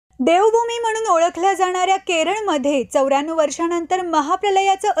देवभूमी म्हणून ओळखल्या जाणाऱ्या केरळमध्ये 94 वर्षांनंतर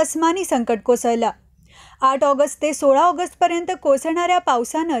महाप्रलयाचं अस्मानी संकट कोसळलं। 8 ऑगस्ट ते 16 ऑगस्टपर्यंत कोसळणाऱ्या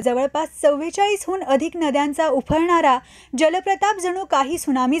पावसानं जवळपास 44हून अधिक नद्यांचा उफळणारा जलप्रताप जणू काही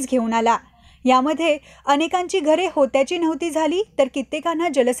सुनामीच घेऊन आला। यामध्ये अनेकांची घरे होत्याची नव्हती झाली, तर कित्येकांना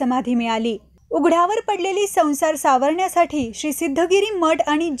जलसमाधी मिळाली। उघड्यावर पडलेली संसार सावरण्यासाठी श्री सिद्धगिरी मठ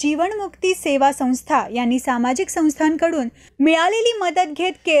आणि जीवनमुक्ती सेवा संस्था यांनी सामाजिक संस्थांकडून मिळालेली मदत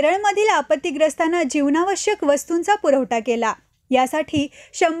घेत केरळमधील आपत्तीग्रस्तांना जीवनावश्यक वस्तूंचा पुरवठा केला। यासाठी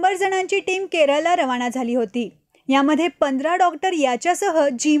 100 जणांची टीम केरळला रवाना झाली होती। यामध्ये 15 डॉक्टर याच्यासह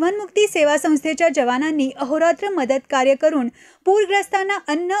जीवनमुक्ती सेवा संस्थेच्या जवानांनी अहोरात्र मदत कार्य करून पूरग्रस्तांना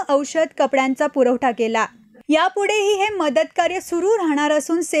अन्न, औषध, कपड्यांचा पुरवठा केला। यापुढेही हे मदत कार्य सुरू राहणार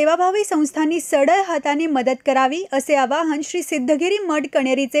असून सेवाभावी संस्थांनी सढळ हाताने मदत करावी असे आवाहन श्री सिद्धगिरी मठ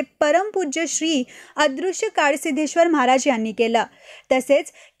कणेरीचे परमपूज्य श्री अदृश्य काळसिद्धेश्वर महाराज यांनी केलं।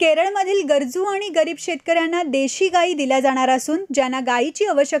 तसेच केरळमधील गरजू आणि गरीब शेतकऱ्यांना देशी गायी दिल्या जाणार असून ज्यांना गायीची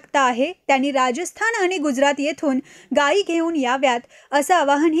आवश्यकता आहे त्यांनी राजस्थान आणि गुजरात येथून गायी घेऊन याव्यात असं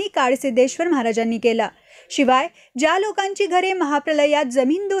आवाहनही काळसिद्धेश्वर महाराजांनी केलं। शिवाय ज्या लोकांची घरे महाप्रलयात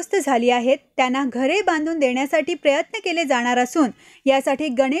जमीनदोस्त झाली आहेत त्यांना घरे बांधून देण्यासाठी प्रयत्न केले जाणार असून यासाठी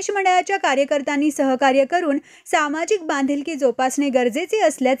गणेश मंडळाच्या कार्यकर्त्यांनी सहकार्य करून सामाजिक बांधिलकी जोपासणे गरजेचे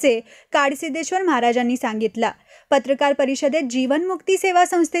असल्याचे काळसिद्धेश्वर महाराजांनी सांगितलं। पत्रकार परिषदेत जीवनमुक्ती सेवा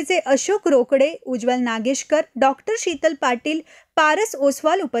संस्थेचे अशोक रोकडे, उज्ज्वल नागेशकर, डॉक्टर शीतल पाटील, पारस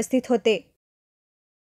ओसवाल उपस्थित होते।